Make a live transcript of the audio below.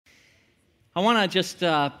I want to just,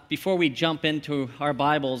 before we jump into our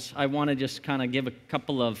Bibles, I want to just kind of give a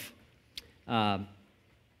couple of, at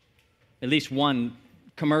least one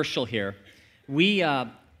commercial here. We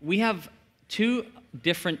have two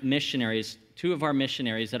different missionaries, two of our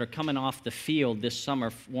missionaries that are coming off the field this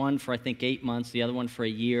summer, one for I think 8 months, the other one for a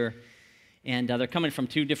year. And they're coming from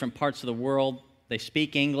two different parts of the world. They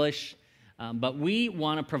speak English, but we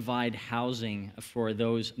want to provide housing for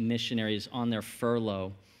those missionaries on their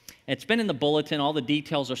furlough. It's been in the bulletin. All the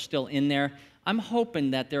details are still in there. I'm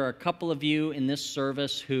hoping that there are a couple of you in this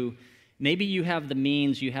service who maybe you have the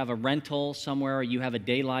means, you have a rental somewhere, or you have a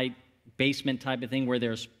daylight basement type of thing where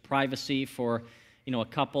there's privacy for, a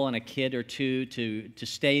couple and a kid or two to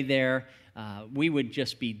stay there. We would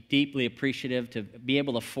just be deeply appreciative to be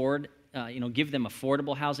able to afford, give them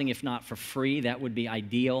affordable housing, if not for free. That would be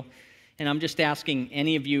ideal. And I'm just asking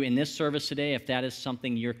any of you in this service today, if that is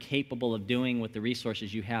something you're capable of doing with the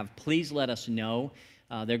resources you have, please let us know.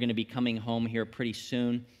 They're going to be coming home here pretty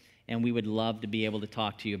soon, and we would love to be able to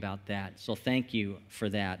talk to you about that. So thank you for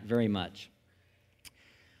that very much.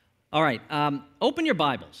 All right, open your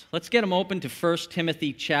Bibles. Let's get them open to 1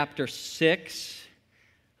 Timothy chapter 6.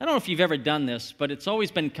 I don't know if you've ever done this, but it's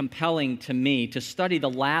always been compelling to me to study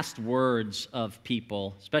the last words of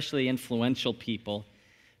people, especially influential people,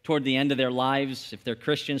 toward the end of their lives, if they're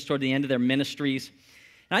Christians, toward the end of their ministries.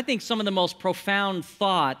 And I think some of the most profound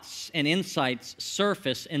thoughts and insights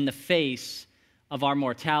surface in the face of our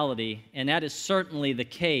mortality, and that is certainly the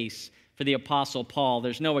case for the Apostle Paul.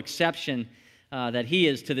 There's no exception that he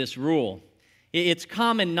is to this rule. It's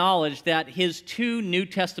common knowledge that his two New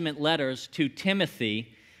Testament letters to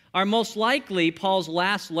Timothy are most likely Paul's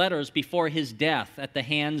last letters before his death at the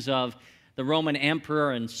hands of the Roman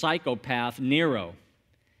emperor and psychopath Nero.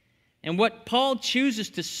 And what Paul chooses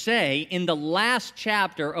to say in the last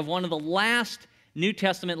chapter of one of the last New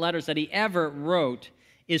Testament letters that he ever wrote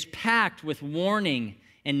is packed with warning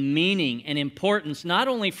and meaning and importance, not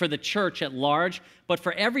only for the church at large, but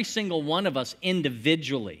for every single one of us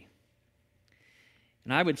individually.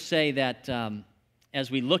 And I would say that as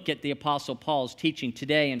we look at the Apostle Paul's teaching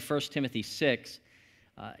today in 1 Timothy 6,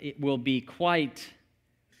 it will be quite,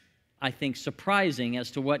 I think, surprising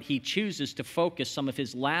as to what he chooses to focus some of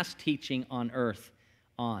his last teaching on earth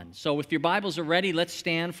on. So if your Bibles are ready, let's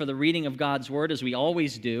stand for the reading of God's Word as we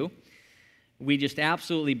always do. We just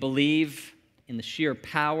absolutely believe in the sheer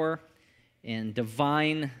power and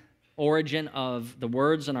divine origin of the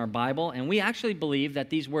words in our Bible, and we actually believe that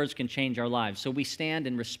these words can change our lives. So we stand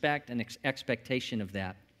in respect and expectation of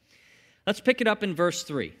that. Let's pick it up in verse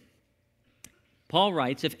 3. Paul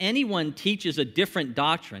writes, "If anyone teaches a different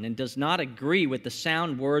doctrine and does not agree with the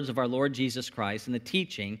sound words of our Lord Jesus Christ and the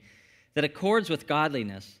teaching that accords with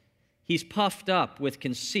godliness, he's puffed up with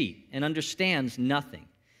conceit and understands nothing.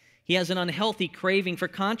 He has an unhealthy craving for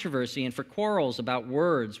controversy and for quarrels about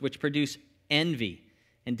words which produce envy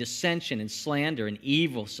and dissension and slander and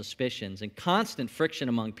evil suspicions and constant friction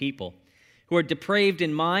among people who are depraved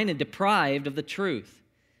in mind and deprived of the truth,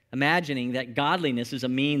 imagining that godliness is a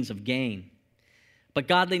means of gain. But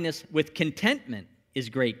godliness with contentment is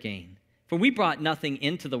great gain. For we brought nothing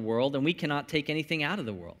into the world, and we cannot take anything out of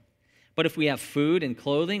the world. But if we have food and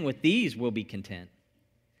clothing, with these we'll be content.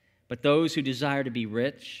 But those who desire to be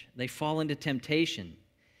rich, they fall into temptation,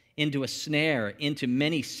 into a snare, into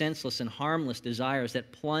many senseless and harmless desires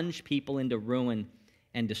that plunge people into ruin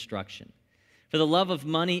and destruction. For the love of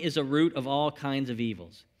money is a root of all kinds of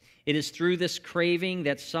evils. It is through this craving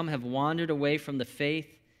that some have wandered away from the faith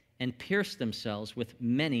and pierced themselves with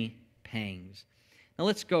many pangs." Now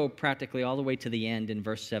let's go practically all the way to the end in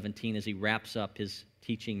verse 17 as he wraps up his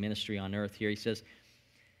teaching ministry on earth here. He says,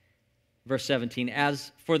 verse 17,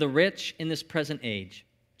 "As for the rich in this present age,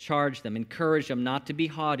 charge them, encourage them not to be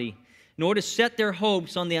haughty, nor to set their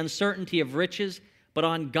hopes on the uncertainty of riches, but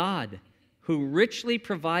on God, who richly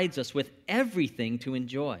provides us with everything to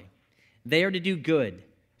enjoy. They are to do good,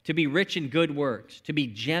 to be rich in good works, to be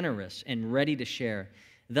generous and ready to share,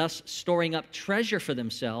 thus storing up treasure for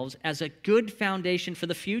themselves as a good foundation for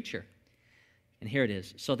the future." And here it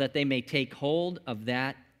is, "so that they may take hold of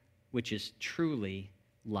that which is truly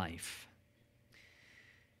life."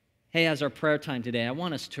 Hey, as our prayer time today, I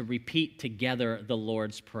want us to repeat together the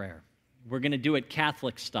Lord's Prayer. We're going to do it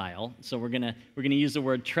Catholic style, so we're going to use the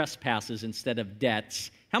word trespasses instead of debts.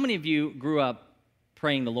 How many of you grew up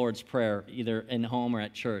praying the Lord's Prayer, either in home or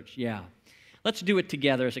at church? Yeah. Let's do it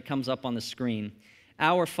together as it comes up on the screen.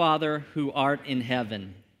 "Our Father, who art in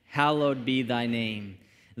heaven, hallowed be thy name.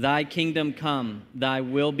 Thy kingdom come, thy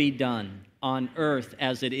will be done, on earth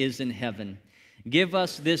as it is in heaven. Give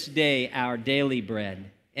us this day our daily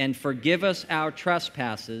bread, and forgive us our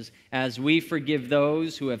trespasses, as we forgive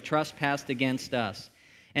those who have trespassed against us.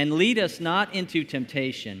 And lead us not into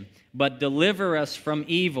temptation, but deliver us from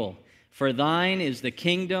evil. For thine is the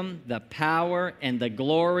kingdom, the power, and the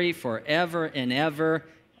glory forever and ever.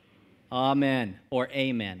 Amen, or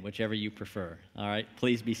amen, whichever you prefer. All right,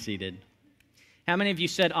 please be seated. How many of you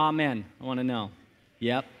said amen? I want to know.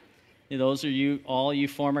 Yep. Those are you, all you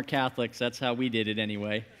former Catholics. That's how we did it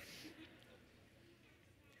anyway.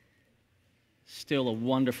 Still a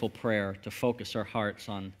wonderful prayer to focus our hearts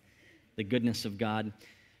on the goodness of God.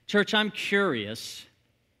 Church, I'm curious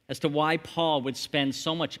as to why Paul would spend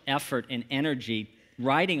so much effort and energy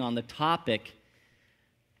writing on the topic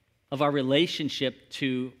of our relationship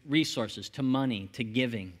to resources, to money, to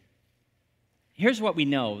giving. Here's what we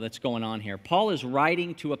know that's going on here. Paul is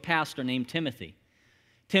writing to a pastor named Timothy.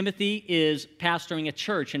 Timothy is pastoring a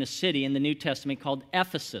church in a city in the New Testament called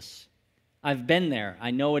Ephesus. I've been there.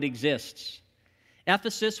 I know it exists.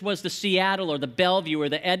 Ephesus was the Seattle or the Bellevue or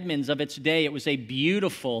the Edmonds of its day. It was a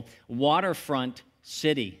beautiful waterfront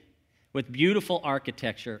city with beautiful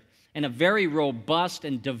architecture and a very robust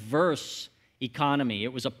and diverse economy.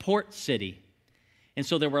 It was a port city. And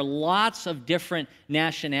so there were lots of different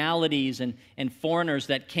nationalities and foreigners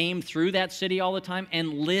that came through that city all the time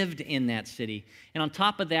and lived in that city. And on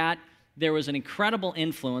top of that, there was an incredible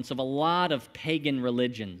influence of a lot of pagan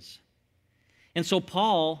religions. And so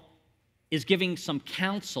Paul is giving some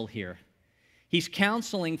counsel here. He's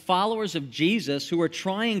counseling followers of Jesus who are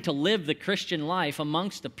trying to live the Christian life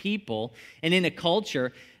amongst a people and in a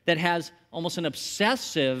culture that has almost an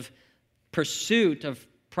obsessive pursuit of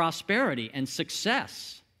prosperity and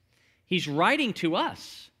success. He's writing to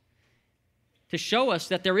us to show us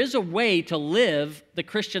that there is a way to live the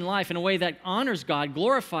Christian life in a way that honors God,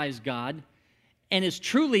 glorifies God, and is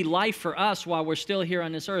truly life for us while we're still here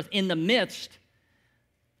on this earth in the midst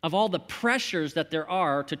of all the pressures that there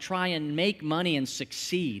are to try and make money and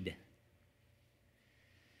succeed.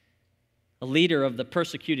 A leader of the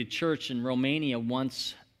persecuted church in Romania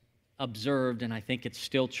once observed, and I think it's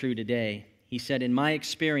still true today, he said, "In my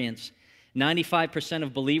experience, 95%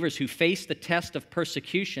 of believers who face the test of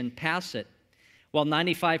persecution pass it, while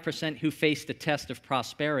 95% who face the test of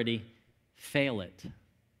prosperity fail it."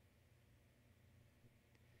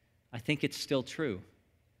 I think it's still true.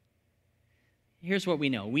 Here's what we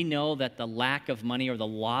know. We know that the lack of money or the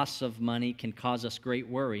loss of money can cause us great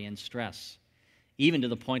worry and stress, even to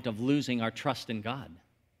the point of losing our trust in God.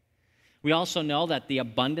 We also know that the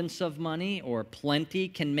abundance of money or plenty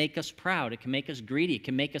can make us proud. It can make us greedy. It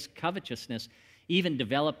can make us covetousness, even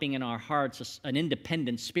developing in our hearts an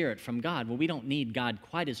independent spirit from God. Well, we don't need God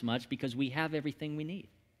quite as much because we have everything we need.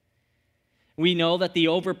 We know that the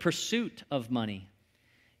over-pursuit of money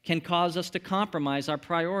can cause us to compromise our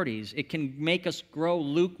priorities. It can make us grow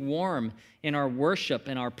lukewarm in our worship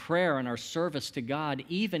and our prayer and our service to God,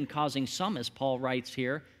 even causing some, as Paul writes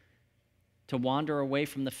here, to wander away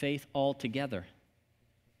from the faith altogether.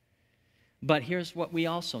 But here's what we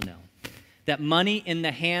also know, that money in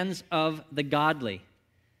the hands of the godly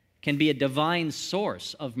can be a divine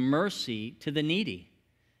source of mercy to the needy.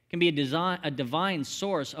 It can be a divine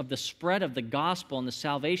source of the spread of the gospel and the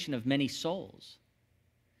salvation of many souls,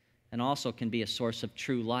 and also can be a source of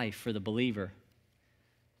true life for the believer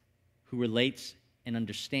who relates and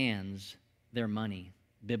understands their money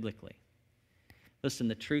biblically. Listen,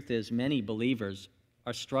 the truth is many believers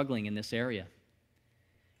are struggling in this area,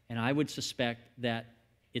 and I would suspect that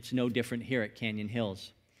it's no different here at Canyon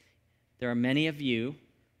Hills. There are many of you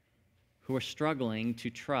who are struggling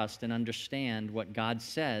to trust and understand what God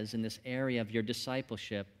says in this area of your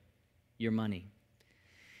discipleship, your money.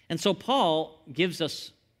 And so Paul gives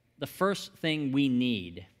us the first thing we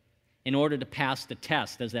need in order to pass the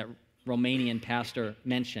test, as that Romanian pastor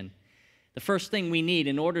mentioned. The first thing we need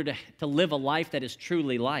in order to live a life that is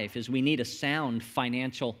truly life is we need a sound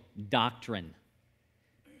financial doctrine.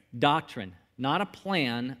 Doctrine, not a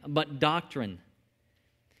plan, but doctrine.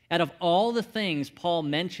 Out of all the things Paul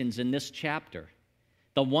mentions in this chapter,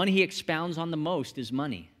 the one he expounds on the most is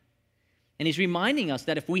money. And he's reminding us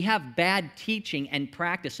that if we have bad teaching and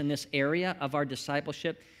practice in this area of our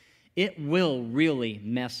discipleship, it will really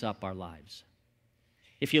mess up our lives.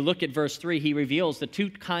 If you look at verse 3, he reveals the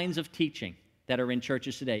two kinds of teaching that are in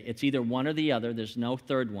churches today. It's either one or the other. There's no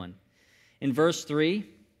third one. In verse 3,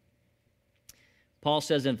 Paul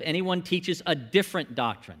says, if anyone teaches a different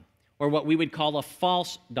doctrine, or what we would call a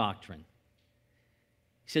false doctrine,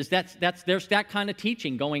 he says there's that kind of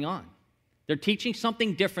teaching going on. They're teaching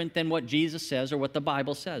something different than what Jesus says or what the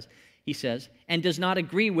Bible says. he says, and does not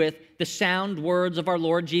agree with the sound words of our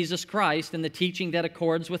Lord Jesus Christ and the teaching that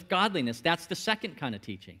accords with godliness. That's the second kind of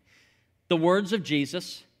teaching. The words of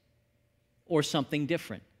Jesus or something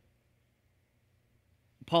different.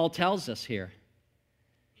 Paul tells us here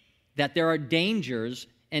that there are dangers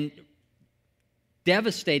and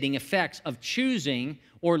devastating effects of choosing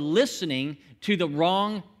or listening to the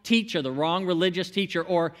wrong teacher, the wrong religious teacher,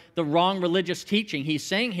 or the wrong religious teaching. He's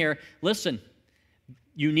saying here, listen,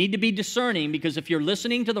 you need to be discerning, because if you're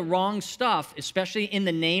listening to the wrong stuff, especially in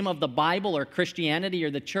the name of the Bible or Christianity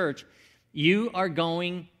or the church, you are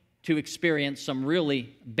going to experience some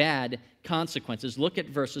really bad consequences. Look at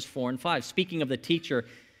verses 4 and 5. Speaking of the teacher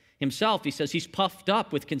himself, he says he's puffed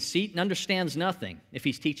up with conceit and understands nothing if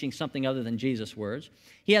he's teaching something other than Jesus' words.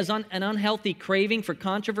 He has an unhealthy craving for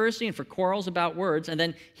controversy and for quarrels about words. And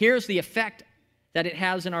then here's the effect that it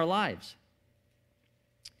has in our lives.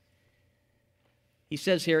 He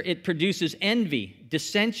says here, it produces envy,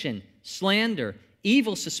 dissension, slander,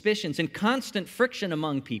 evil suspicions, and constant friction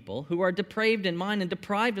among people who are depraved in mind and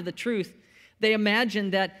deprived of the truth. They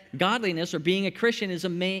imagine that godliness or being a Christian is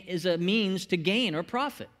a means to gain or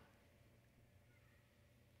profit.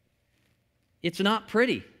 It's not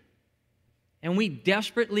pretty. And we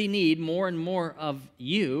desperately need more and more of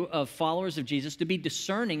you, of followers of Jesus, to be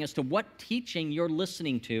discerning as to what teaching you're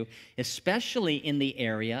listening to, especially in the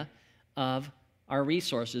area of our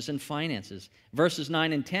resources and finances. Verses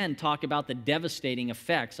 9 and 10 talk about the devastating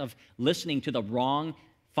effects of listening to the wrong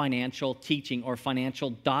financial teaching or financial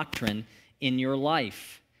doctrine in your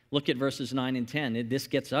life. Look at verses 9 and 10. This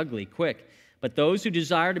gets ugly quick. But those who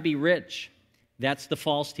desire to be rich, that's the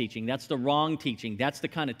false teaching. That's the wrong teaching. That's the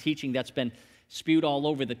kind of teaching that's been spewed all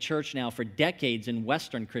over the church now for decades in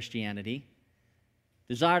Western Christianity.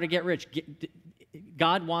 Desire to get rich.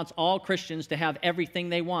 God wants all Christians to have everything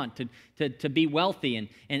they want, to be wealthy,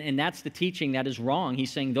 and that's the teaching that is wrong.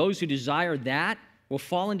 He's saying those who desire that will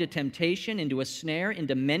fall into temptation, into a snare,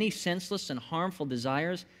 into many senseless and harmful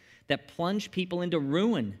desires that plunge people into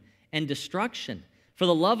ruin and destruction. For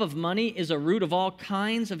the love of money is a root of all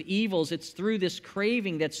kinds of evils. It's through this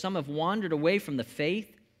craving that some have wandered away from the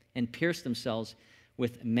faith and pierced themselves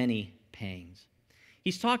with many pangs.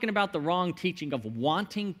 He's talking about the wrong teaching of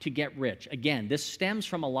wanting to get rich. Again, this stems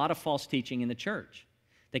from a lot of false teaching in the church,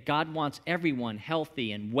 that God wants everyone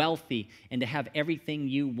healthy and wealthy and to have everything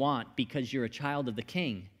you want because you're a child of the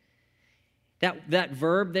King. That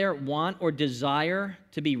verb there, want or desire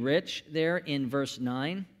to be rich, there in verse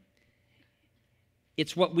 9,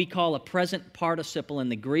 it's what we call a present participle in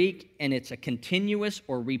the Greek, and it's a continuous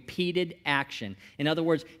or repeated action. In other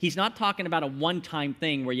words, he's not talking about a one-time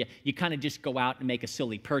thing where you kind of just go out and make a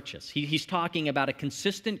silly purchase. He's talking about a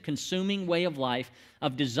consistent consuming way of life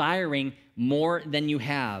of desiring more than you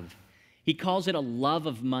have. He calls it a love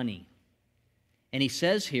of money. And he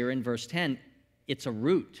says here in verse 10, it's a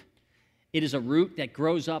root. It is a root that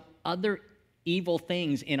grows up other evil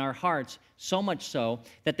things in our hearts, so much so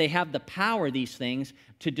that they have the power, these things,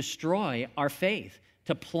 to destroy our faith,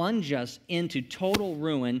 to plunge us into total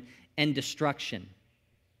ruin and destruction.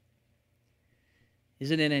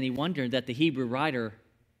 Isn't it any wonder that the Hebrew writer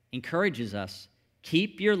encourages us,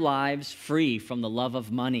 keep your lives free from the love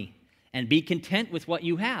of money and be content with what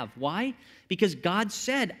you have. Why? Because God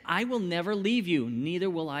said, I will never leave you, neither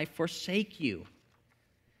will I forsake you.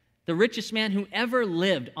 The richest man who ever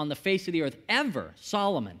lived on the face of the earth, ever,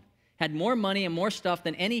 Solomon, had more money and more stuff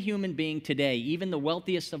than any human being today, even the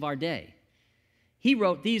wealthiest of our day. He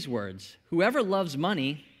wrote these words, whoever loves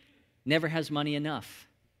money never has money enough.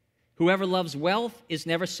 Whoever loves wealth is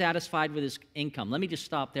never satisfied with his income. Let me just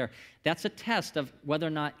stop there. That's a test of whether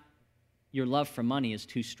or not your love for money is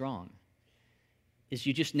too strong. Is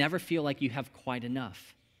you just never feel like you have quite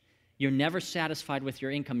enough. You're never satisfied with your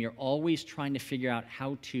income. You're always trying to figure out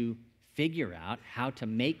how to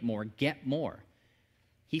make more, get more.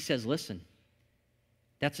 He says, listen,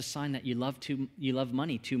 that's a sign that you love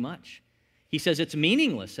money too much. He says it's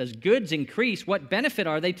meaningless. As goods increase, what benefit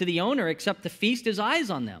are they to the owner except to feast his eyes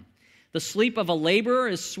on them? The sleep of a laborer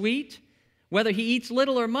is sweet, whether he eats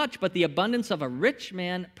little or much, but the abundance of a rich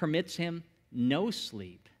man permits him no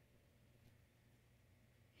sleep.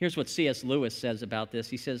 Here's what C.S. Lewis says about this.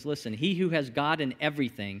 He says, listen, he who has God in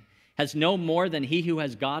everything has no more than he who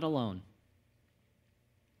has God alone.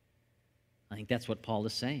 I think that's what Paul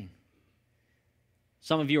is saying.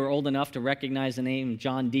 Some of you are old enough to recognize the name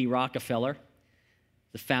John D. Rockefeller,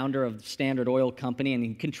 the founder of the Standard Oil Company, and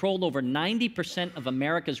he controlled over 90% of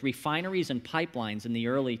America's refineries and pipelines in the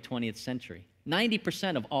early 20th century.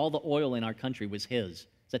 90% of all the oil in our country was his.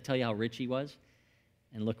 Does that tell you how rich he was?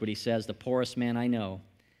 And look what he says, the poorest man I know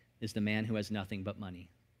is the man who has nothing but money.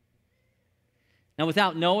 Now,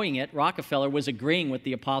 without knowing it, Rockefeller was agreeing with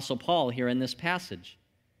the Apostle Paul here in this passage.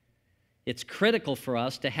 It's critical for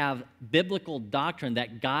us to have biblical doctrine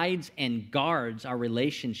that guides and guards our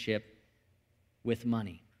relationship with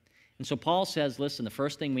money. And so Paul says, listen, the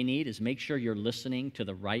first thing we need is make sure you're listening to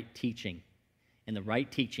the right teaching. And the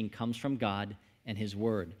right teaching comes from God and His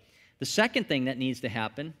Word. The second thing that needs to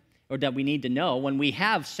happen, or that we need to know when we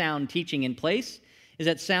have sound teaching in place, is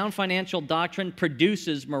that sound financial doctrine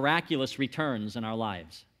produces miraculous returns in our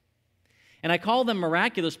lives. And I call them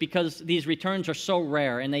miraculous because these returns are so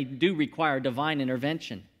rare and they do require divine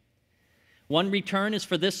intervention. One return is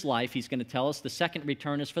for this life, he's going to tell us. The second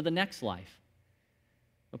return is for the next life.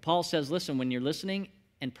 But Paul says, listen, when you're listening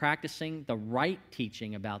and practicing the right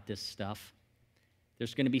teaching about this stuff,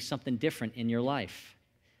 there's going to be something different in your life.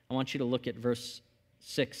 I want you to look at verse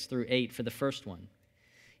 6 through 8 for the first one.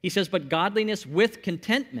 He says, but godliness with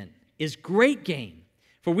contentment is great gain.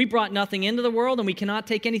 For we brought nothing into the world, and we cannot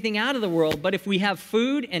take anything out of the world. But if we have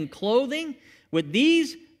food and clothing, with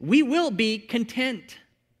these we will be content.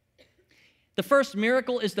 The first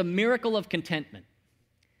miracle is the miracle of contentment.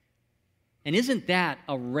 And isn't that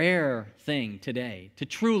a rare thing today, to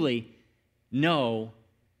truly know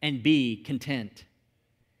and be content?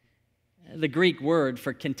 The Greek word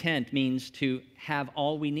for content means to have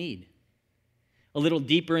all we need. A little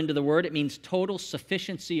deeper into the word, it means total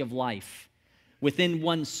sufficiency of life within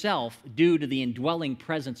oneself due to the indwelling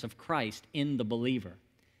presence of Christ in the believer.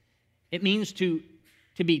 It means to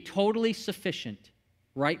be totally sufficient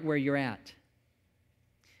right where you're at.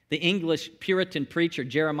 The English Puritan preacher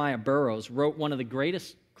Jeremiah Burroughs wrote one of the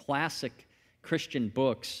greatest classic Christian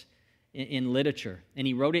books in literature, and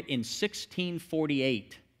he wrote it in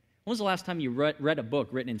 1648. When was the last time you read a book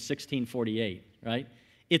written in 1648, right?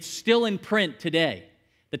 It's still in print today.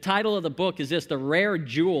 The title of the book is this, The Rare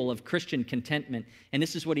Jewel of Christian Contentment. And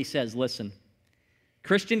this is what he says, listen.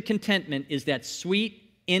 Christian contentment is that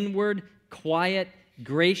sweet, inward, quiet,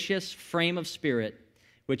 gracious frame of spirit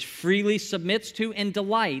which freely submits to and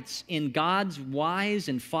delights in God's wise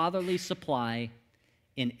and fatherly supply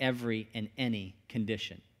in every and any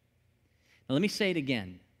condition. Now let me say it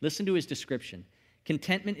again. Listen to his description.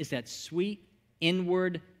 Contentment is that sweet,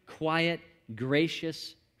 inward, quiet,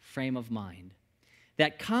 gracious frame of mind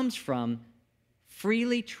that comes from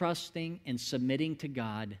freely trusting and submitting to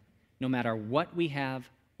God no matter what we have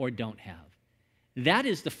or don't have. That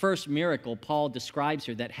is the first miracle Paul describes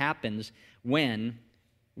here that happens when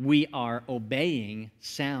we are obeying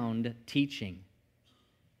sound teaching.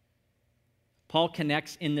 Paul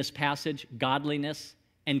connects in this passage godliness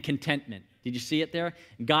and contentment. Did you see it there?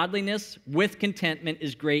 Godliness with contentment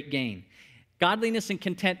is great gain. Godliness and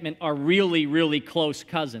contentment are really, really close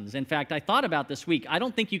cousins. In fact, I thought about this week. I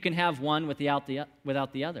don't think you can have one without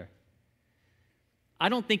the other. I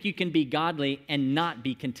don't think you can be godly and not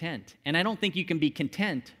be content. And I don't think you can be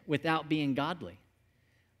content without being godly.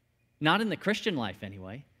 Not in the Christian life,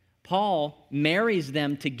 anyway. Paul marries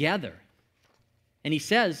them together. And he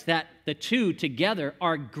says that the two together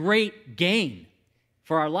are great gain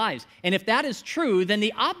for our lives. And if that is true, then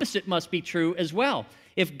the opposite must be true as well.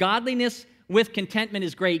 If godliness with contentment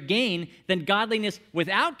is great gain, then godliness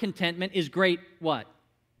without contentment is great what?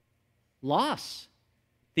 Loss.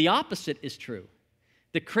 The opposite is true.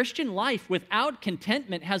 The Christian life without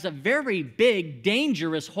contentment has a very big,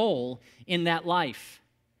 dangerous hole in that life.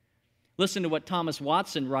 Listen to what Thomas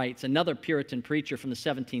Watson writes, another Puritan preacher from the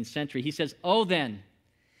 17th century. He says, "Oh then,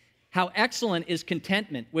 how excellent is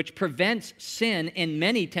contentment, which prevents sin and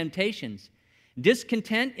many temptations.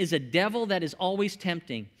 Discontent is a devil that is always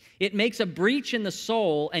tempting. It makes a breach in the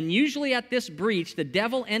soul, and usually at this breach, the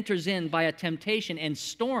devil enters in by a temptation and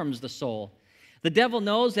storms the soul. The devil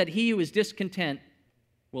knows that he who is discontent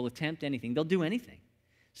will attempt anything. They'll do anything.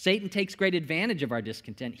 Satan takes great advantage of our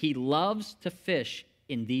discontent. He loves to fish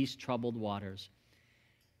in these troubled waters."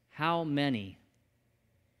 How many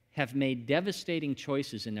have made devastating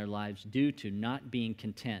choices in their lives due to not being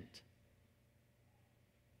content?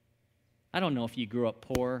 I don't know if you grew up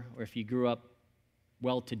poor or if you grew up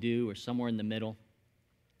well-to-do or somewhere in the middle.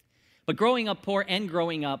 But growing up poor and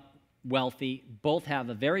growing up wealthy both have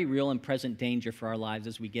a very real and present danger for our lives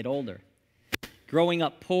as we get older. Growing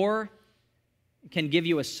up poor can give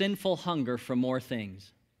you a sinful hunger for more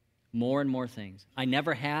things, more and more things. I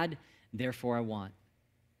never had, therefore I want.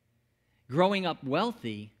 Growing up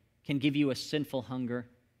wealthy can give you a sinful hunger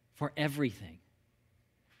for everything.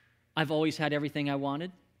 I've always had everything I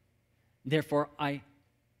wanted, therefore I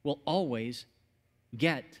will always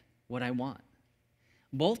get what I want.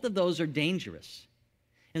 Both of those are dangerous.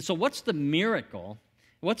 And so what's the miracle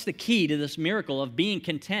What's the key to this miracle of being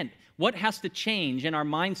content? What has to change in our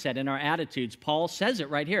mindset and our attitudes? Paul says it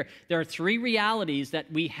right here. There are three realities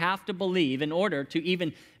that we have to believe in order to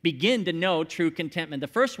even begin to know true contentment. The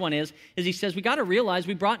first one is he says we got to realize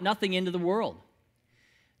we brought nothing into the world.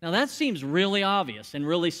 Now that seems really obvious and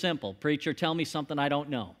really simple. Preacher, tell me something I don't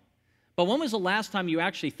know. But when was the last time you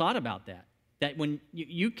actually thought about that? That when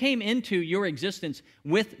you came into your existence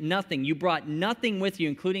with nothing, you brought nothing with you,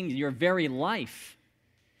 including your very life.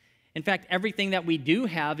 In fact, everything that we do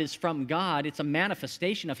have is from God. It's a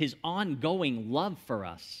manifestation of His ongoing love for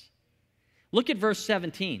us. Look at verse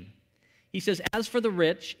 17. He says, as for the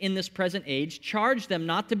rich in this present age, charge them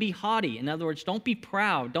not to be haughty. In other words, don't be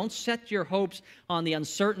proud. Don't set your hopes on the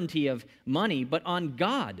uncertainty of money, but on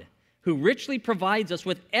God, who richly provides us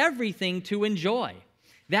with everything to enjoy.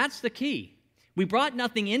 That's the key. We brought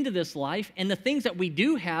nothing into this life, and the things that we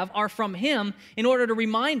do have are from Him in order to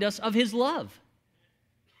remind us of His love.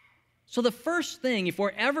 So the first thing, if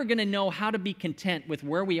we're ever going to know how to be content with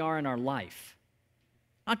where we are in our life,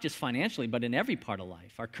 not just financially, but in every part of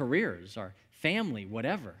life, our careers, our family,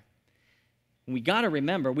 whatever, we got to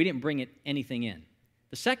remember we didn't bring anything in.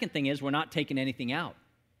 The second thing is we're not taking anything out.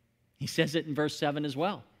 He says it in verse 7 as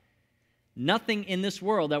well. Nothing in this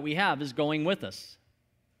world that we have is going with us.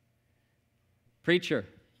 Preacher,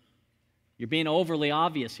 you're being overly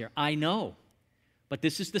obvious here. I know, but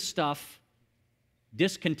this is the stuff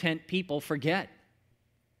discontent people forget.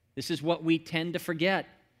 This is what we tend to forget.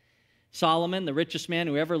 Solomon, the richest man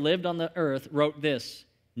who ever lived on the earth, wrote this: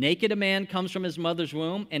 naked a man comes from his mother's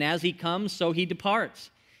womb, and as he comes, so he departs.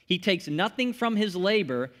 He takes nothing from his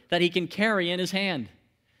labor that he can carry in his hand.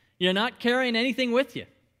 You're not carrying anything with you.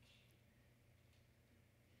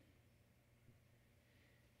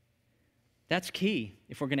 That's key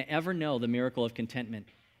if we're going to ever know the miracle of contentment.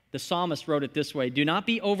 The psalmist wrote it this way: do not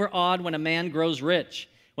be overawed when a man grows rich,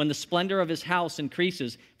 when the splendor of his house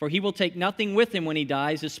increases, for he will take nothing with him when he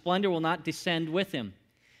dies. His splendor will not descend with him.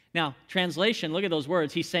 Now, translation, look at those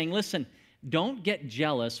words. He's saying, listen, don't get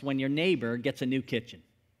jealous when your neighbor gets a new kitchen.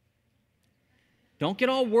 Don't get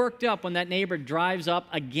all worked up when that neighbor drives up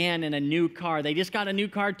again in a new car. They just got a new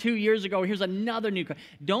car 2 years ago. Here's another new car.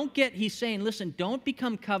 He's saying, listen, don't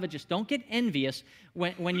become covetous. Don't get envious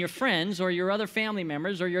when your friends or your other family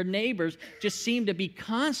members or your neighbors just seem to be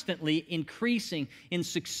constantly increasing in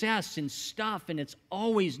success and stuff, and it's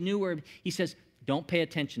always newer. He says, don't pay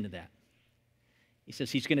attention to that. He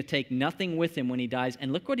says he's going to take nothing with him when he dies.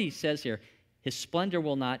 And look what he says here. His splendor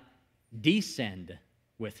will not descend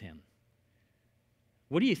with him.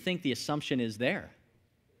 What do you think the assumption is there?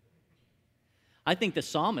 I think the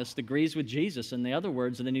psalmist agrees with Jesus in the other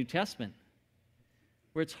words of the New Testament,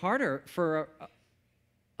 where it's harder for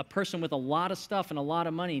a person with a lot of stuff and a lot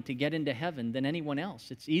of money to get into heaven than anyone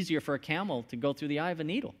else. It's easier for a camel to go through the eye of a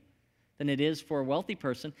needle than it is for a wealthy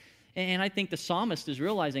person. And I think the psalmist is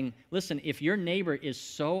realizing, listen, if your neighbor is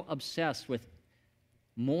so obsessed with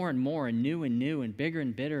more and more and new and bigger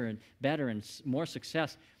and better and more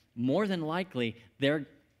success, more than likely, their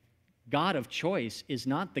God of choice is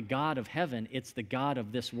not the God of heaven, it's the God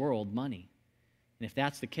of this world, money. And if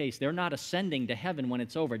that's the case, they're not ascending to heaven when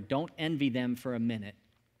it's over. Don't envy them for a minute.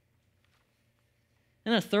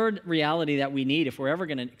 And the third reality that we need if we're ever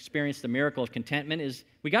going to experience the miracle of contentment is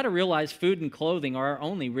we got to realize food and clothing are our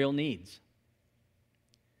only real needs.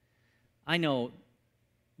 I know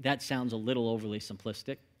that sounds a little overly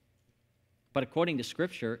simplistic, but according to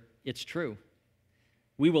Scripture, it's true.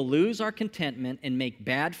 We will lose our contentment and make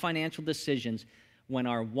bad financial decisions when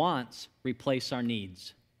our wants replace our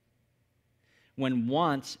needs, when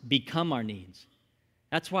wants become our needs.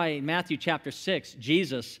 That's why in Matthew chapter 6,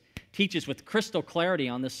 Jesus teaches with crystal clarity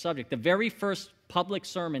on this subject. The very first public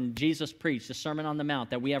sermon Jesus preached, the Sermon on the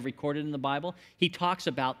Mount that we have recorded in the Bible, he talks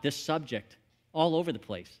about this subject all over the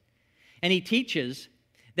place. And he teaches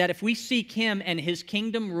that if we seek him and his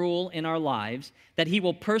kingdom rule in our lives, that he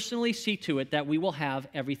will personally see to it that we will have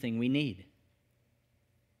everything we need.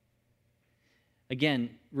 Again,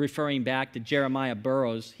 referring back to Jeremiah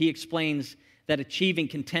Burroughs, he explains that achieving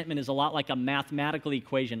contentment is a lot like a mathematical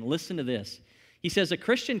equation. Listen to this. He says, a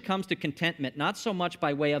Christian comes to contentment not so much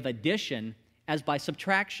by way of addition as by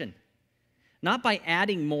subtraction. Not by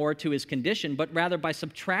adding more to his condition, but rather by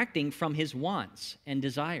subtracting from his wants and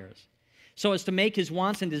desires, so as to make his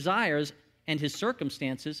wants and desires and his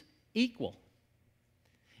circumstances equal.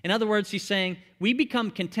 In other words, he's saying we become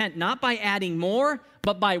content not by adding more,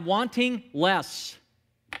 but by wanting less.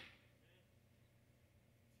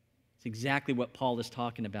 It's exactly what Paul is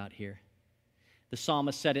talking about here. The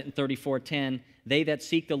psalmist said it in 34:10, they that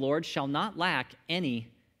seek the Lord shall not lack any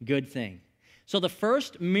good thing. So the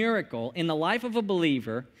first miracle in the life of a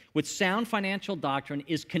believer with sound financial doctrine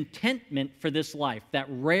is contentment for this life, that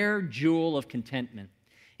rare jewel of contentment.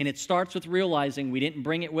 And it starts with realizing we didn't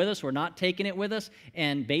bring it with us, we're not taking it with us,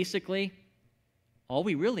 and basically, all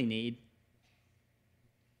we really need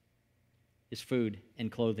is food and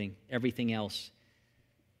clothing. Everything else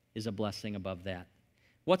is a blessing above that.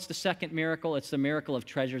 What's the second miracle? It's the miracle of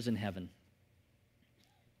treasures in heaven.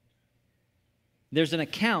 There's an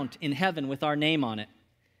account in heaven with our name on it,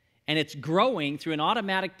 and it's growing through an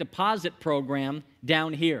automatic deposit program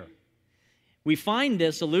down here. We find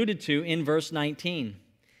this alluded to in verse 19.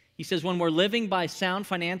 He says, when we're living by sound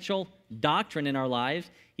financial doctrine in our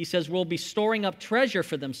lives, he says we'll be storing up treasure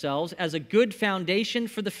for themselves as a good foundation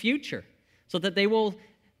for the future, so that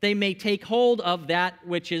they may take hold of that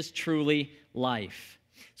which is truly life.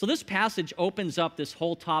 So this passage opens up this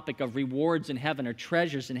whole topic of rewards in heaven or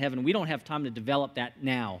treasures in heaven. We don't have time to develop that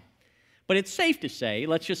now. But it's safe to say,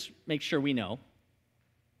 let's just make sure we know,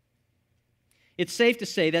 it's safe to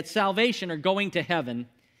say that salvation or going to heaven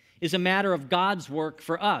is a matter of God's work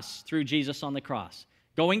for us through Jesus on the cross.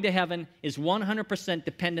 Going to heaven is 100%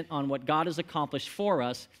 dependent on what God has accomplished for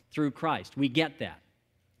us through Christ. We get that.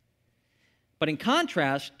 But in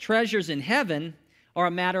contrast, treasures in heaven are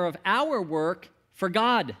a matter of our work for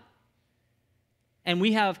God. And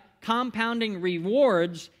we have compounding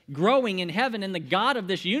rewards growing in heaven, and the God of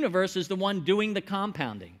this universe is the one doing the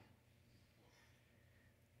compounding.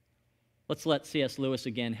 Let's let C.S. Lewis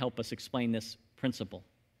again help us explain this principle.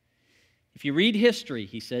 If you read history,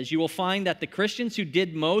 he says, you will find that the Christians who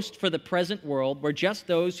did most for the present world were just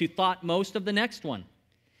those who thought most of the next one.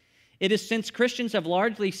 It is since Christians have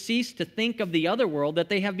largely ceased to think of the other world that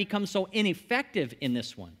they have become so ineffective in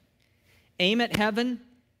this one. Aim at heaven,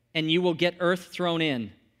 and you will get earth thrown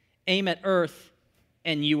in. Aim at earth,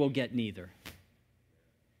 and you will get neither.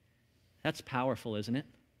 That's powerful, isn't it?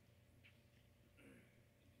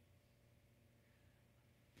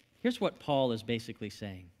 Here's what Paul is basically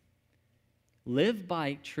saying. Live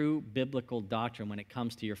by true biblical doctrine when it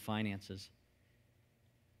comes to your finances,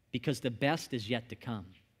 because the best is yet to come.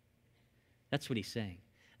 That's what he's saying.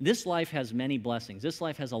 This life has many blessings. This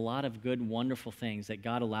life has a lot of good, wonderful things that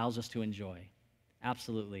God allows us to enjoy.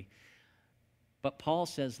 Absolutely. But Paul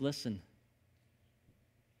says, listen,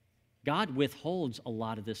 God withholds a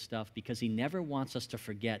lot of this stuff because he never wants us to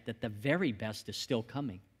forget that the very best is still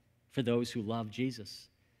coming for those who love Jesus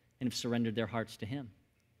and have surrendered their hearts to him.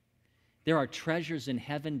 There are treasures in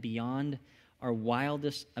heaven beyond our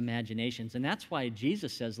wildest imaginations. And that's why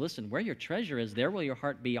Jesus says, listen, where your treasure is, there will your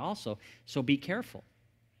heart be also. So be careful.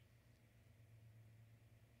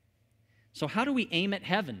 So how do we aim at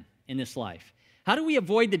heaven in this life? How do we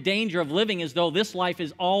avoid the danger of living as though this life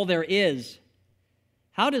is all there is?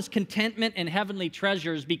 How does contentment and heavenly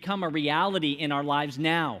treasures become a reality in our lives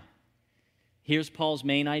now? Here's Paul's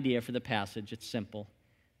main idea for the passage. It's simple.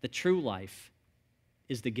 The true life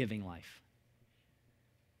is the giving life.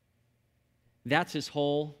 That's his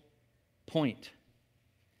whole point.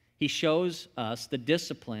 He shows us the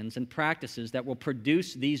disciplines and practices that will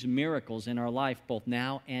produce these miracles in our life, both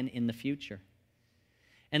now and in the future.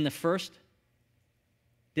 And the first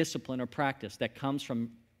discipline or practice that comes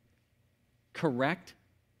from correct,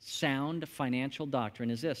 sound financial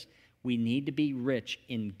doctrine is this: we need to be rich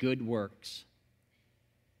in good works.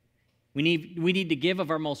 We need to give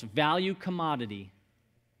of our most valued commodity,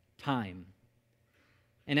 time.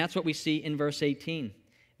 And that's what we see in verse 18.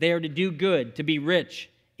 They are to do good, to be rich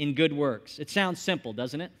in good works. It sounds simple,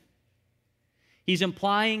 doesn't it? He's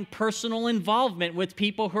implying personal involvement with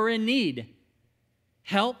people who are in need.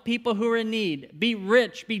 Help people who are in need. Be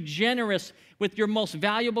rich, be generous with your most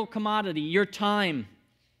valuable commodity, your time.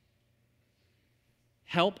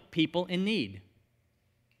 Help people in need.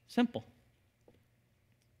 Simple.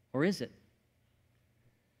 Or is it?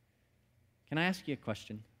 Can I ask you a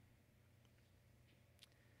question?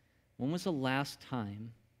 When was the last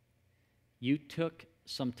time you took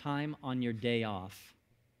some time on your day off,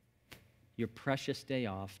 your precious day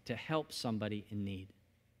off, to help somebody in need?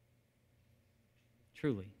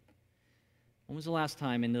 Truly. When was the last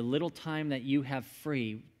time, in the little time that you have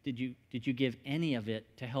free, did you give any of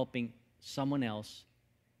it to helping someone else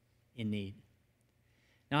in need?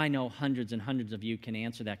 Now, I know hundreds and hundreds of you can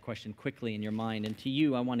answer that question quickly in your mind, and to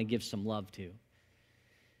you, I want to give some love to.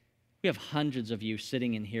 We have hundreds of you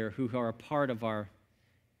sitting in here who are a part of our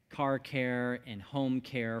car care and home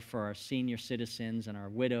care for our senior citizens and our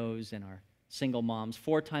widows and our single moms.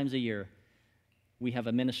 4 times a year, we have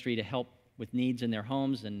a ministry to help with needs in their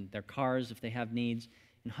homes and their cars if they have needs.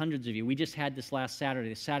 And hundreds of you, we just had this last Saturday.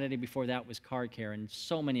 The Saturday before that was car care, and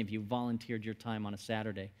so many of you volunteered your time on a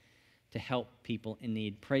Saturday to help people in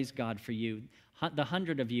need. Praise God for you. The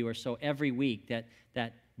 100 of you or so every week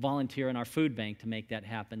that volunteer in our food bank to make that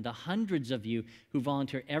happen. The hundreds of you who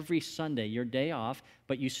volunteer every Sunday, your day off,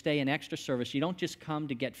 but you stay in extra service. You don't just come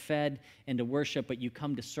to get fed and to worship, but you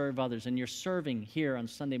come to serve others. And you're serving here on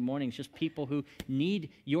Sunday mornings, just people who need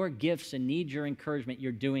your gifts and need your encouragement.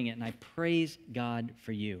 You're doing it, and I praise God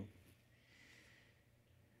for you.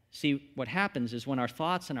 See, what happens is when our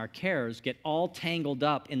thoughts and our cares get all tangled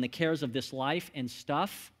up in the cares of this life and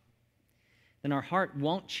stuff, then our heart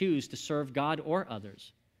won't choose to serve God or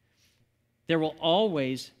others. There will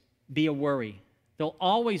always be a worry. There'll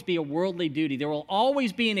always be a worldly duty. There will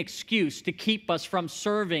always be an excuse to keep us from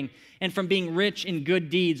serving and from being rich in good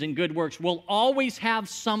deeds and good works. We'll always have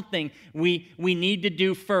something we need to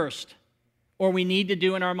do first, or we need to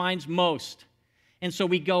do in our minds most. And so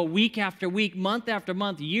we go week after week, month after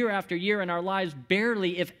month, year after year in our lives,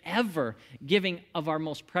 barely, if ever, giving of our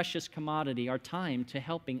most precious commodity, our time, to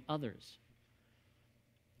helping others.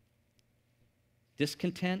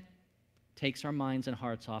 Discontent takes our minds and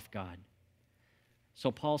hearts off God.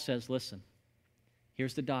 So Paul says, listen,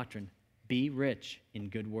 here's the doctrine. Be rich in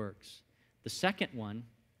good works. The second one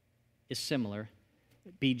is similar.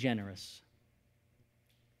 Be generous.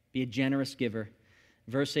 Be a generous giver.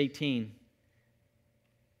 Verse 18,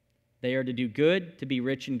 they are to do good, to be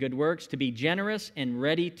rich in good works, to be generous and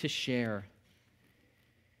ready to share.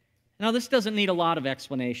 Now, this doesn't need a lot of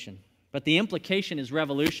explanation, but the implication is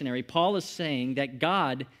revolutionary. Paul is saying that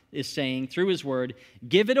God is saying through his word,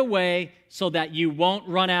 give it away so that you won't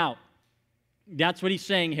run out. That's what he's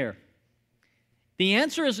saying here. The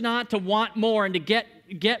answer is not to want more and to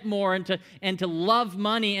get more and to love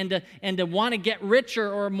money and to want to get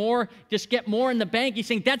richer or more, just get more in the bank. He's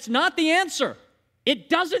saying that's not the answer. It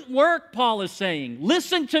doesn't work, Paul is saying.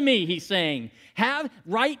 Listen to me, he's saying. Have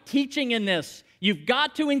right teaching in this. You've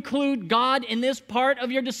got to include God in this part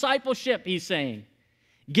of your discipleship, he's saying.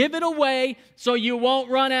 Give it away so you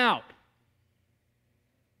won't run out.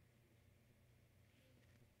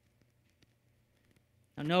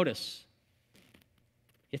 Now notice,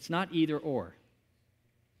 it's not either or.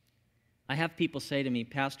 I have people say to me,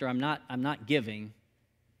 Pastor, I'm not giving,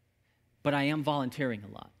 but I am volunteering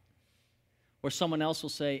a lot. Or someone else will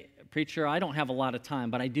say, Preacher, I don't have a lot of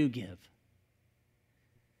time, but I do give.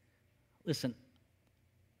 Listen,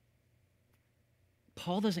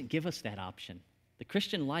 Paul doesn't give us that option. The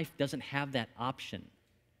Christian life doesn't have that option.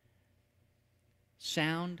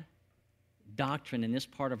 Sound doctrine in this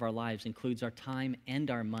part of our lives includes our time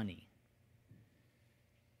and our money.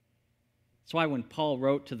 That's why when Paul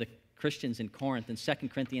wrote to the Christians in Corinth in 2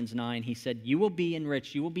 Corinthians 9, he said, you will be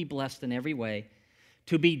enriched, you will be blessed in every way,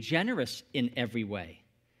 to be generous in every way,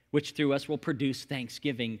 which through us will produce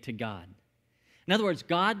thanksgiving to God. In other words,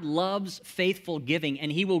 God loves faithful giving,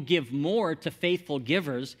 and he will give more to faithful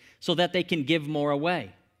givers so that they can give more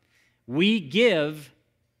away. We give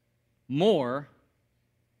more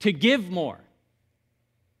to give more.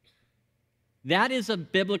 That is a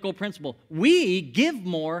biblical principle. We give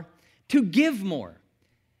more to give more.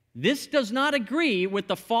 This does not agree with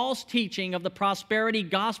the false teaching of the prosperity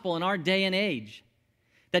gospel in our day and age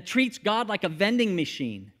that treats God like a vending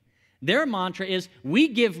machine. Their mantra is, we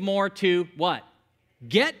give more to what?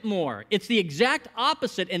 Get more. It's the exact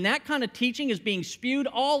opposite, and that kind of teaching is being spewed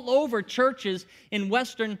all over churches in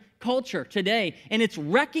Western culture today, and it's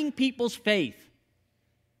wrecking people's faith.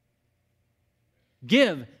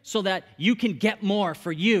 Give so that you can get more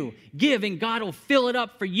for you. Give and God will fill it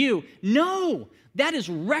up for you. No, that is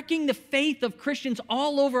wrecking the faith of Christians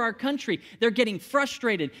all over our country. They're getting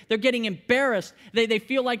frustrated. They're getting embarrassed. They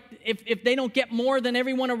feel like if they don't get more than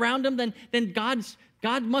everyone around them, then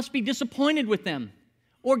God must be disappointed with them.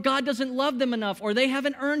 Or God doesn't love them enough, or they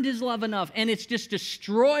haven't earned his love enough. And it's just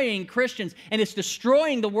destroying Christians, and it's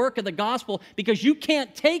destroying the work of the gospel, because you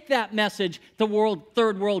can't take that message to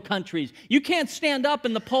third world countries. You can't stand up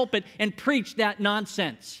in the pulpit and preach that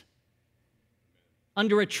nonsense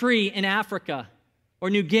under a tree in Africa,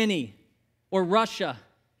 or New Guinea, or Russia,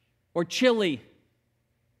 or Chile.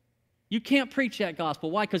 You can't preach that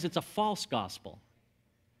gospel. Why? Because it's a false gospel.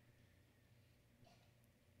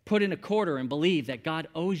 Put in a quarter and believe that God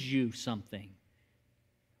owes you something.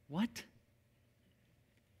 What?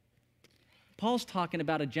 Paul's talking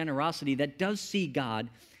about a generosity that does see God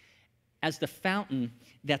as the fountain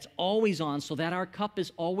that's always on, so that our cup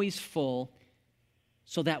is always full,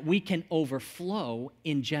 so that we can overflow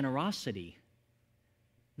in generosity.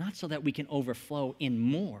 Not so that we can overflow in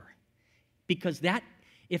more. Because that,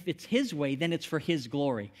 if it's his way, then it's for his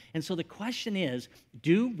glory. And so the question is,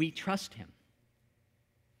 do we trust him?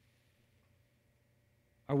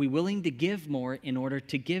 Are we willing to give more in order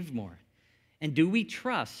to give more? And do we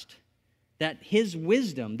trust that His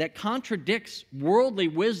wisdom, that contradicts worldly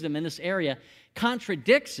wisdom in this area,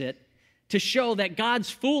 contradicts it to show that God's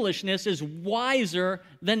foolishness is wiser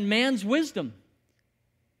than man's wisdom?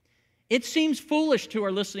 It seems foolish to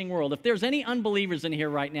our listening world. If there's any unbelievers in here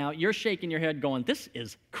right now, you're shaking your head going, this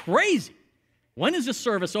is crazy. When is this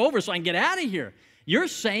service over so I can get out of here? You're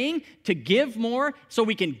saying to give more so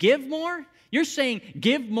we can give more? You're saying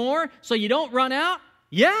give more so you don't run out?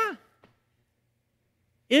 Yeah.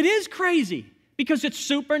 It is crazy because it's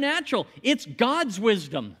supernatural. It's God's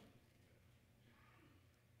wisdom.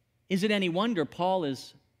 Is it any wonder Paul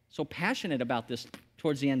is so passionate about this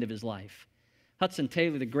towards the end of his life? Hudson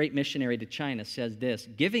Taylor, the great missionary to China, says this: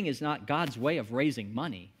 giving is not God's way of raising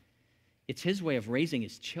money. It's His way of raising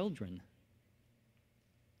His children.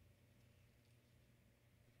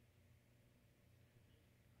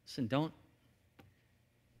 Listen, don't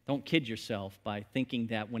kid yourself by thinking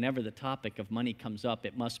that whenever the topic of money comes up,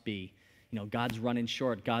 it must be, God's running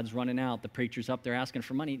short, God's running out, the preacher's up there asking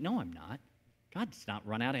for money. No, I'm not. God's not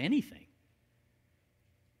run out of anything.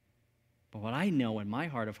 But what I know in my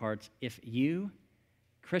heart of hearts, if you,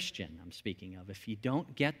 Christian, I'm speaking of, if you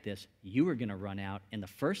don't get this, you are going to run out, and the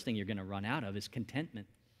first thing you're going to run out of is contentment.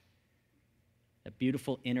 That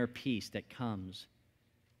beautiful inner peace that comes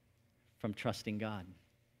from trusting God.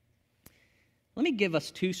 Let me give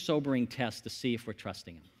us two sobering tests to see if we're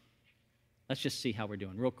trusting Him. Let's just see how we're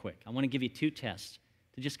doing real quick. I want to give you two tests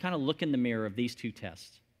to just kind of look in the mirror of these two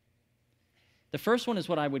tests. The first one is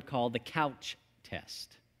what I would call the couch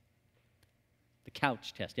test. The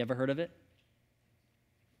couch test. You ever heard of it?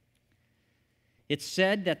 It's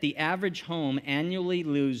said that the average home annually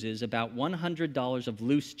loses about $100 of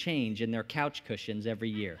loose change in their couch cushions every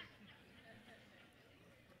year.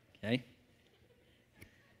 Okay?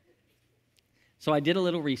 So I did a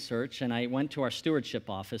little research, and I went to our stewardship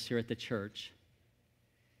office here at the church.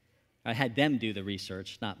 I had them do the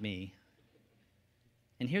research, not me.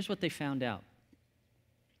 And here's what they found out.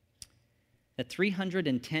 That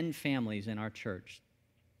 310 families in our church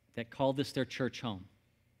that call this their church home.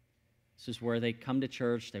 This is where they come to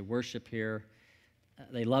church, they worship here,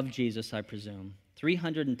 they love Jesus, I presume.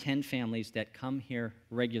 310 families that come here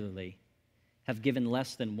regularly have given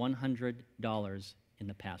less than $100 in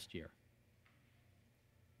the past year.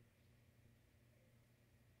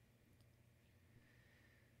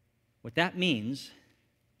 What that means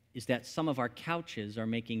is that some of our couches are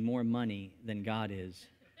making more money than God is.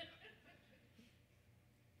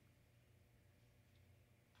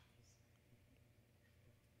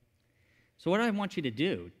 So what I want you to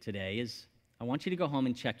do today is I want you to go home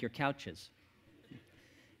and check your couches.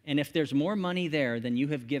 And if there's more money there than you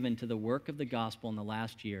have given to the work of the gospel in the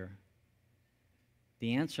last year,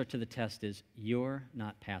 the answer to the test is you're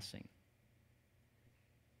not passing.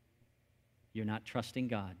 You're not trusting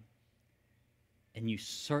God. And you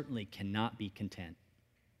certainly cannot be content.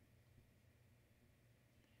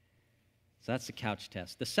 So that's the couch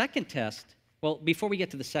test. The second test, well, before we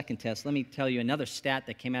get to the second test, let me tell you another stat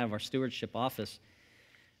that came out of our stewardship office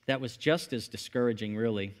that was just as discouraging,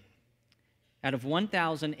 really. Out of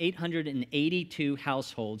 1,882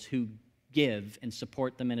 households who give and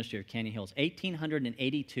support the ministry of Canyon Hills,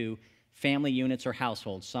 1,882 family units or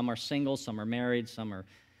households. Some are single, some are married, some are,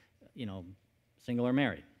 single or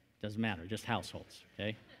married. Doesn't matter, just households,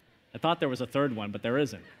 okay? I thought there was a third one, but there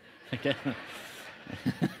isn't, okay?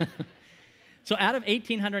 So out of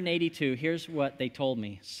 1,882, here's what they told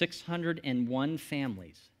me. 601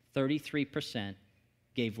 families, 33%,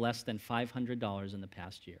 gave less than $500 in the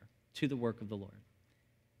past year to the work of the Lord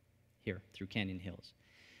here through Canyon Hills.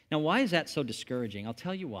 Now, why is that so discouraging? I'll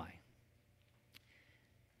tell you why.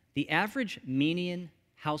 The average median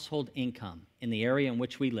household income in the area in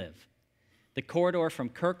which we live, the corridor from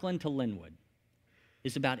Kirkland to Linwood,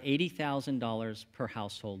 is about $80,000 per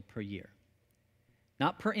household per year.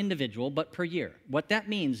 Not per individual, but per year. What that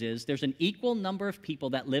means is there's an equal number of people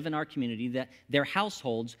that live in our community that their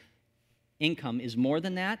household's income is more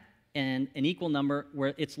than that, and an equal number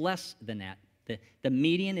where it's less than that. The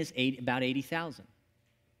median is about 80,000.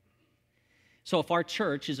 So if our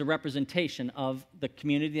church is a representation of the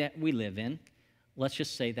community that we live in, let's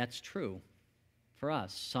just say that's true for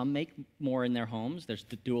us. Some make more in their homes. There's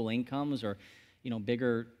the dual incomes or,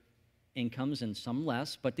 bigger incomes, and some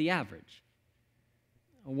less, but the average.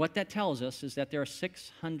 What that tells us is that there are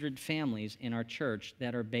 600 families in our church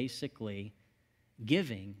that are basically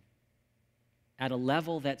giving at a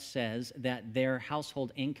level that says that their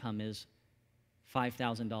household income is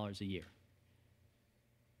 $5,000 a year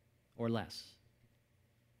or less.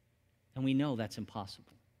 And we know that's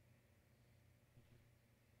impossible.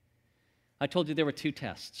 I told you there were two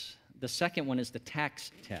tests. The second one is the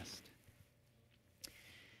tax test.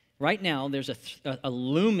 Right now, there's a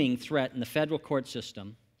looming threat in the federal court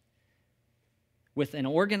system with an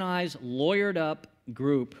organized, lawyered-up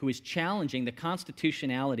group who is challenging the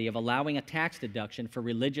constitutionality of allowing a tax deduction for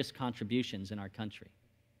religious contributions in our country.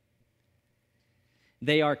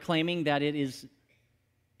 They are claiming that it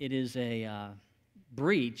is a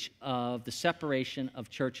breach of the separation of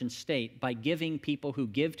church and state by giving people who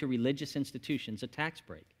give to religious institutions a tax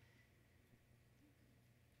break.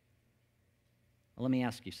 Well, let me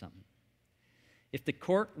ask you something. If the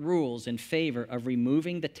court rules in favor of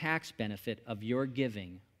removing the tax benefit of your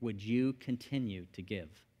giving, would you continue to give?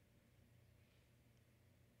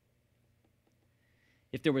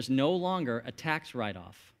 If there was no longer a tax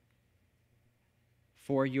write-off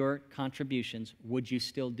for your contributions, would you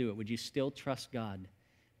still do it? Would you still trust God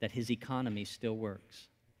that His economy still works?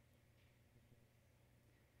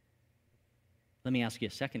 Let me ask you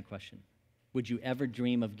a second question. Would you ever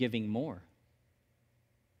dream of giving more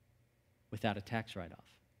without a tax write-off?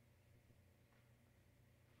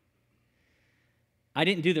 I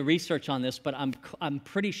didn't do the research on this, but I'm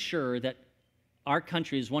pretty sure that our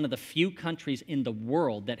country is one of the few countries in the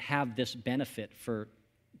world that have this benefit for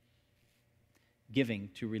giving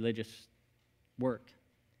to religious work.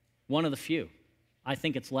 One of the few. I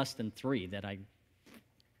think it's less than 3 that I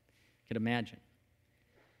could imagine.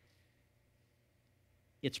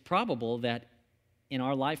 It's probable that in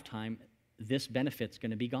our lifetime, this benefit's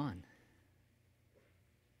going to be gone.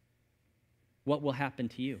 What will happen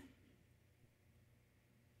to you?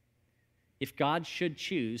 If God should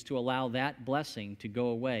choose to allow that blessing to go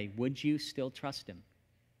away, would you still trust Him?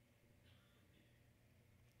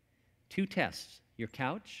 2 tests, your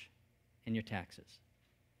couch and your taxes.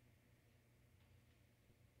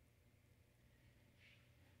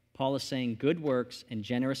 Paul is saying good works and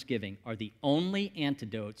generous giving are the only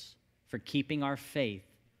antidotes for keeping our faith,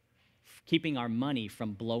 keeping our money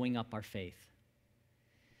from blowing up our faith.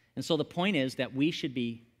 And so the point is that we should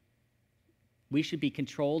be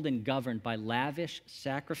controlled and governed by lavish,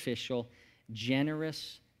 sacrificial,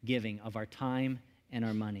 generous giving of our time and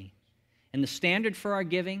our money. And the standard for our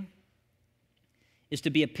giving is to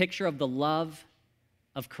be a picture of the love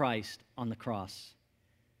of Christ on the cross.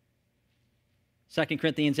 2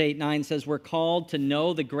 Corinthians 8:9 says, we're called to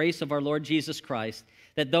know the grace of our Lord Jesus Christ,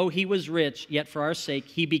 that though He was rich, yet for our sake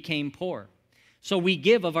He became poor. So we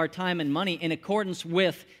give of our time and money in accordance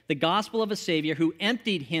with the gospel of a Savior who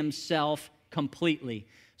emptied Himself completely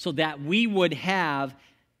so that we would have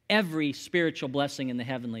every spiritual blessing in the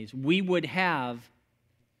heavenlies. We would have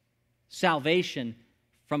salvation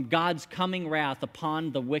from God's coming wrath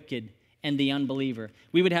upon the wicked and the unbeliever.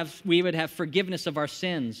 We would have forgiveness of our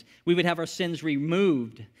sins. We would have our sins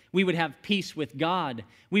removed. We would have peace with God.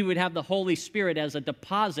 We would have the Holy Spirit as a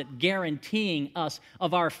deposit guaranteeing us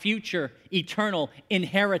of our future eternal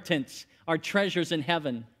inheritance, our treasures in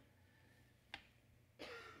heaven.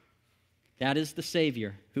 That is the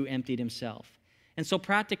Savior who emptied Himself. And so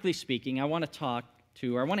practically speaking, I want to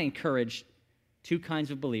encourage 2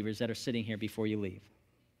 kinds of believers that are sitting here before you leave.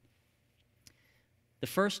 The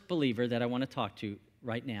first believer that I want to talk to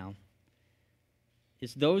right now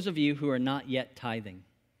is those of you who are not yet tithing.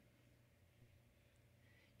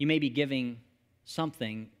 You may be giving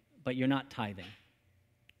something, but you're not tithing.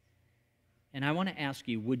 And I want to ask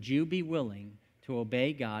you, would you be willing to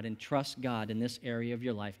obey God and trust God in this area of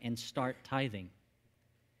your life and start tithing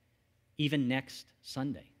even next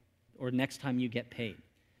Sunday or next time you get paid?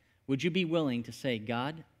 Would you be willing to say,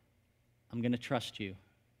 God, I'm going to trust you,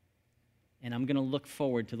 and I'm going to look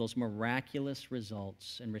forward to those miraculous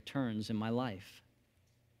results and returns in my life?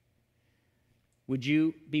 Would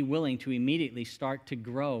you be willing to immediately start to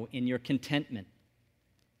grow in your contentment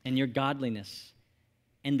and your godliness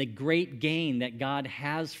and the great gain that God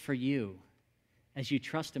has for you as you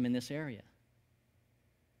trust Him in this area?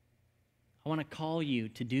 I want to call you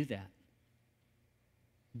to do that.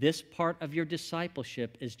 This part of your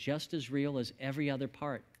discipleship is just as real as every other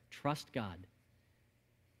part. Trust God.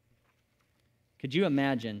 Could you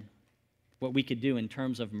imagine what we could do in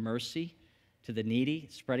terms of mercy to the needy,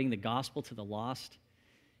 spreading the gospel to the lost,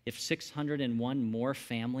 if 601 more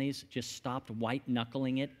families just stopped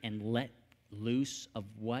white-knuckling it and let loose of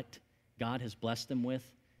what God has blessed them with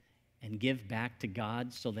and give back to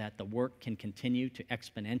God so that the work can continue to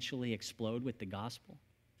exponentially explode with the gospel?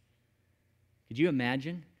 Could you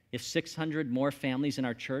imagine if 600 more families in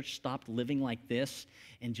our church stopped living like this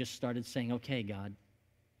and just started saying, okay, God,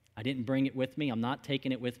 I didn't bring it with me. I'm not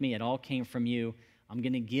taking it with me. It all came from you. I'm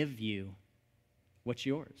going to give you what's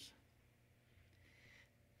yours.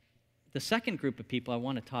 The second group of people I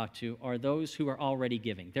want to talk to are those who are already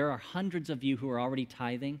giving. There are hundreds of you who are already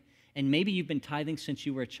tithing, and maybe you've been tithing since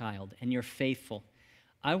you were a child, and you're faithful.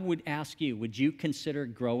 I would ask you, would you consider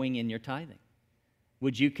growing in your tithing?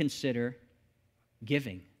 Would you consider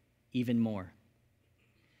giving even more?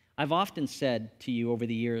 I've often said to you over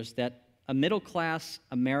the years that a middle-class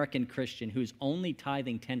American Christian who's only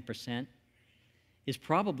tithing 10% is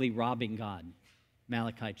probably robbing God.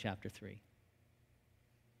 Malachi chapter 3.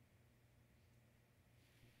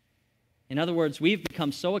 In other words, we've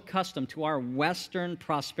become so accustomed to our Western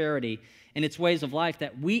prosperity and its ways of life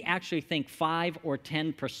that we actually think 5 or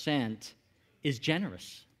 10% is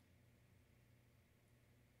generous.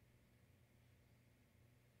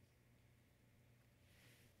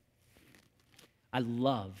 I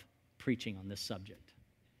love preaching on this subject.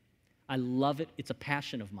 I love it. It's a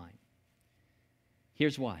passion of mine.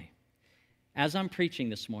 Here's why. As I'm preaching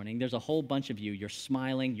this morning, there's a whole bunch of you. You're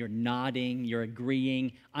smiling, you're nodding, you're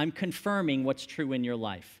agreeing. I'm confirming what's true in your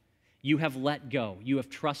life. You have let go. You have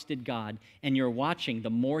trusted God, and you're watching. The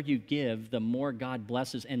more you give, the more God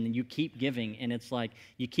blesses, and you keep giving, and it's like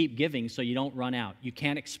you keep giving so you don't run out. You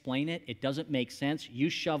can't explain it. It doesn't make sense. You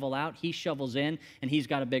shovel out, he shovels in, and he's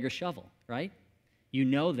got a bigger shovel, right? You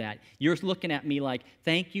know that. You're looking at me like,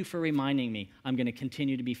 thank you for reminding me. I'm going to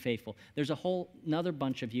continue to be faithful. There's a whole another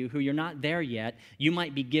bunch of you who you're not there yet. You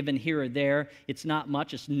might be given here or there. It's not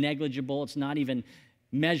much. It's negligible. It's not even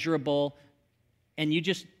measurable. And you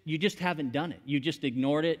just haven't done it. You just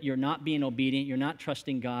ignored it. You're not being obedient. You're not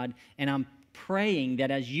trusting God. And I'm praying that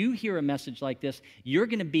as you hear a message like this, you're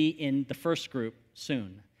going to be in the first group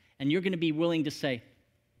soon. And you're going to be willing to say,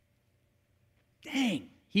 dang,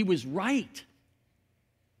 he was right.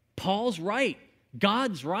 Paul's right.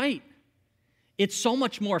 God's right. It's so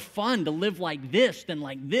much more fun to live like this than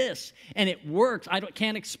like this. And it works.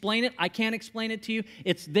 Can't explain it. I can't explain it to you.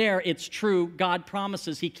 It's there. It's true. God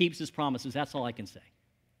promises. He keeps his promises. That's all I can say.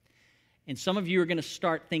 And some of you are going to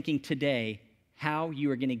start thinking today how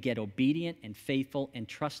you are going to get obedient and faithful and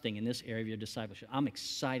trusting in this area of your discipleship. I'm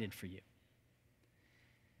excited for you.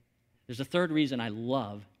 There's a third reason I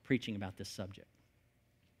love preaching about this subject.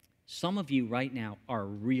 Some of you right now are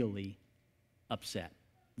really upset.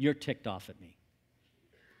 You're ticked off at me.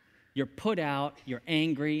 You're put out. You're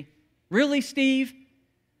angry. Really, Steve?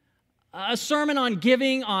 A sermon on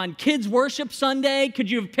giving on Kids Worship Sunday? Could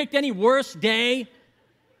you have picked any worse day?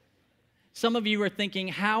 Some of you are thinking,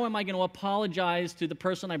 how am I going to apologize to the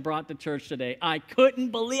person I brought to church today? I can't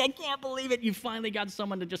believe it. You finally got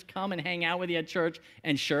someone to just come and hang out with you at church.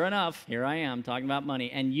 And sure enough, here I am talking about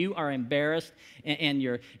money. And you are embarrassed and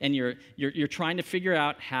you're trying to figure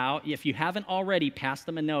out how, if you haven't already, pass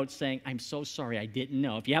them a note saying, I'm so sorry, I didn't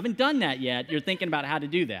know. If you haven't done that yet, you're thinking about how to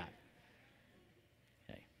do that.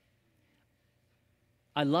 Okay.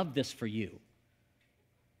 I love this for you.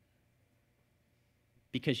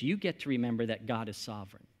 Because you get to remember that God is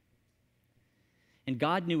sovereign. And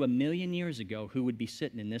God knew 1,000,000 years ago who would be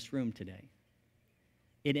sitting in this room today.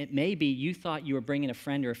 And it may be you thought you were bringing a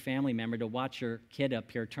friend or a family member to watch your kid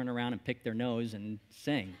up here turn around and pick their nose and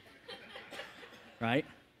sing. Right?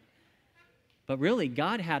 But really,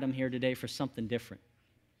 God had them here today for something different.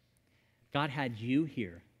 God had you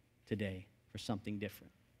here today for something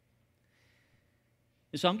different.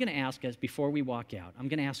 So I'm going to ask us, before we walk out, I'm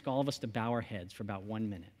going to ask all of us to bow our heads for about 1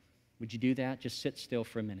 minute. Would you do that? Just sit still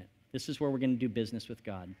for a minute. This is where we're going to do business with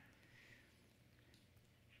God.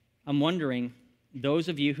 I'm wondering, those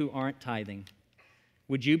of you who aren't tithing,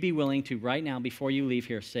 would you be willing to, right now, before you leave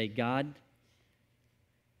here, say, God,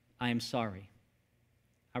 I am sorry.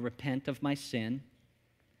 I repent of my sin,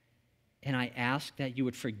 and I ask that you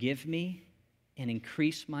would forgive me and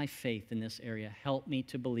increase my faith in this area. Help me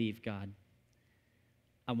to believe, God.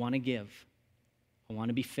 I want to give. I want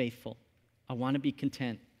to be faithful. I want to be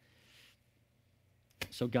content.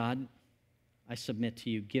 So God, I submit to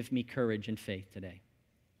you. Give me courage and faith today.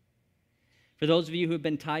 For those of you who have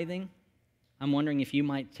been tithing, I'm wondering if you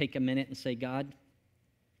might take a minute and say, God,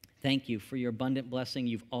 thank you for your abundant blessing.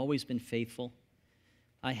 You've always been faithful.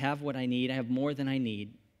 I have what I need. I have more than I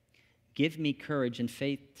need. Give me courage and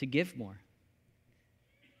faith to give more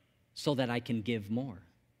so that I can give more.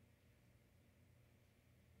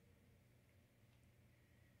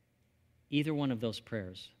 Either one of those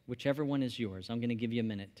prayers, whichever one is yours, I'm going to give you a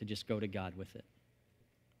minute to just go to God with it.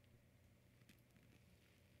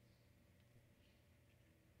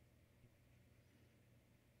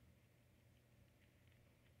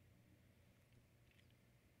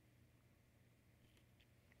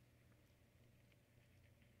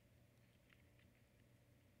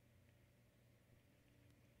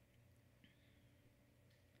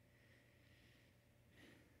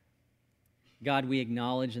 God, we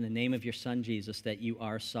acknowledge in the name of your Son, Jesus, that you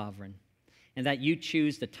are sovereign and that you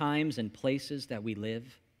choose the times and places that we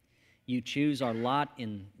live. You choose our lot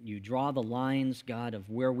and you draw the lines, God, of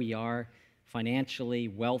where we are financially,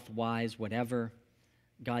 wealth-wise, whatever.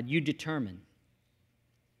 God, you determine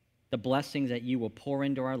the blessings that you will pour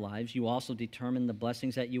into our lives. You also determine the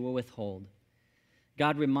blessings that you will withhold.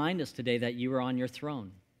 God, remind us today that you are on your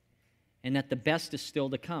throne and that the best is still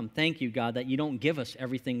to come. Thank you, God, that you don't give us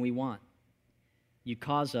everything we want. You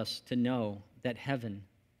cause us to know that heaven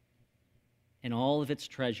and all of its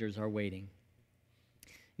treasures are waiting.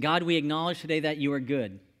 God, we acknowledge today that you are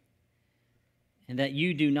good and that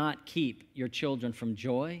you do not keep your children from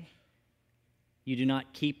joy. You do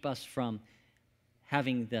not keep us from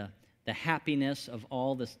having the happiness of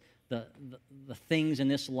all the things in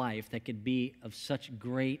this life that could be of such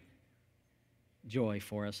great joy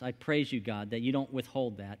for us. I praise you, God, that you don't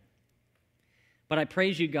withhold that. But I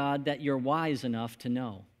praise you, God, that you're wise enough to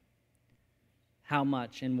know how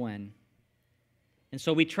much and when. And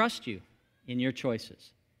so we trust you in your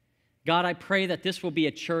choices. God, I pray that this will be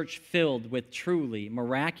a church filled with truly,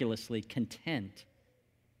 miraculously content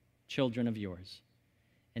children of yours.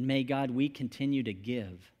 And may, God, we continue to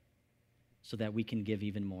give so that we can give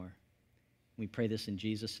even more. We pray this in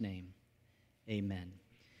Jesus' name. Amen.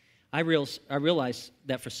 I realize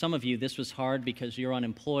that for some of you, this was hard because you're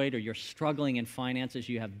unemployed or you're struggling in finances,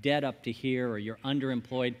 you have debt up to here, or you're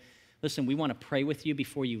underemployed. Listen, we want to pray with you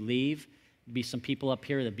before you leave. There'll be some people up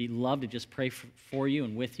here that'd love to just pray for you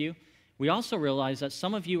and with you. We also realize that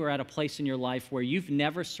some of you are at a place in your life where you've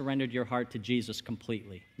never surrendered your heart to Jesus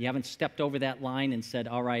completely. You haven't stepped over that line and said,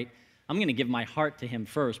 all right, I'm going to give my heart to him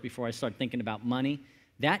first before I start thinking about money.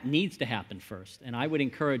 That needs to happen first. And I would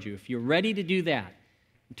encourage you, if you're ready to do that,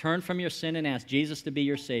 turn from your sin and ask Jesus to be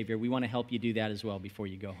your Savior. We want to help you do that as well before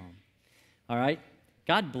you go home. All right?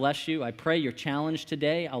 God bless you. I pray you're challenged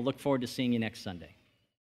today. I'll look forward to seeing you next Sunday.